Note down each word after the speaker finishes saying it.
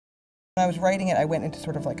When I was writing it, I went into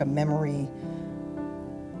sort of like a memory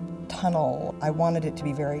tunnel. I wanted it to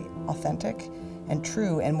be very authentic and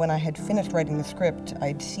true, and when I had finished writing the script,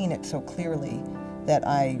 I'd seen it so clearly that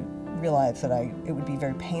I realized that it would be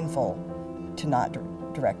very painful to not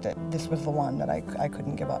direct it. This was the one that I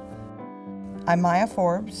couldn't give up. I'm Maya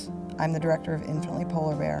Forbes. I'm the director of Infinitely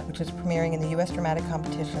Polar Bear, which is premiering in the U.S. Dramatic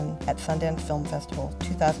Competition at Sundance Film Festival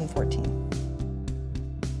 2014.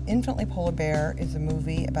 Infinitely Polar Bear is a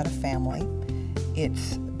movie about a family.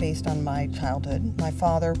 It's based on my childhood. My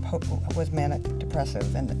father was manic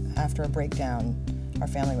depressive, and after a breakdown, our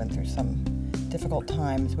family went through some difficult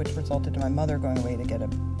times, which resulted in my mother going away to get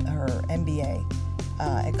her MBA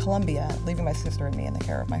at Columbia, leaving my sister and me in the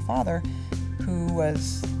care of my father, who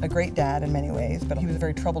was a great dad in many ways, but he was a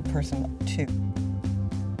very troubled person too.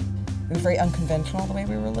 It was very unconventional the way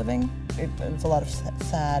we were living. It was a lot of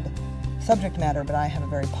sad subject matter, but I have a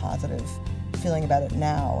very positive feeling about it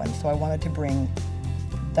now, and so I wanted to bring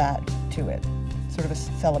that to it, sort of a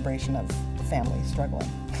celebration of families struggling.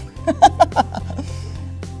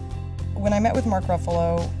 When I met with Mark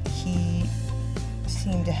Ruffalo, he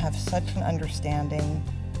seemed to have such an understanding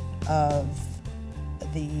of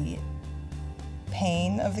the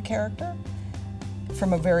pain of the character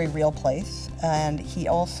from a very real place, and he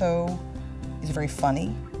also is very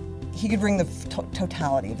funny. He could bring the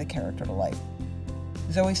totality of the character to life.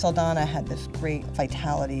 Zoe Saldana had this great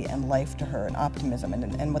vitality and life to her and optimism,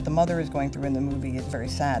 and what the mother is going through in the movie is very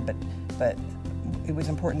sad, but it was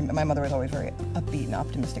important. My mother was always a very upbeat and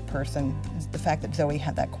optimistic person. The fact that Zoe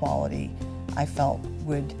had that quality, I felt,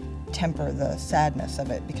 would temper the sadness of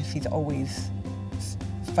it, because she's always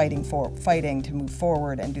fighting to move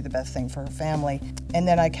forward and do the best thing for her family. And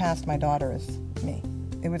then I cast my daughter as me.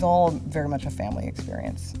 It was all very much a family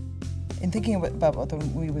experience. In thinking about what the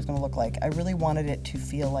movie was going to look like, I really wanted it to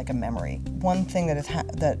feel like a memory. One thing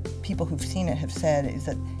that people who've seen it have said is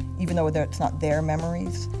that even though it's not their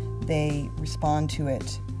memories, they respond to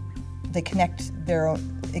it. It connects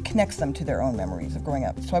them to their own memories of growing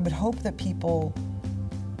up. So I would hope that people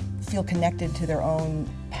feel connected to their own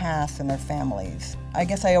past and their families. I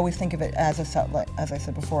guess I always think of it as as I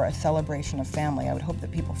said before, a celebration of family. I would hope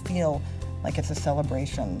that people feel like it's a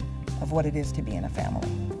celebration of what it is to be in a family.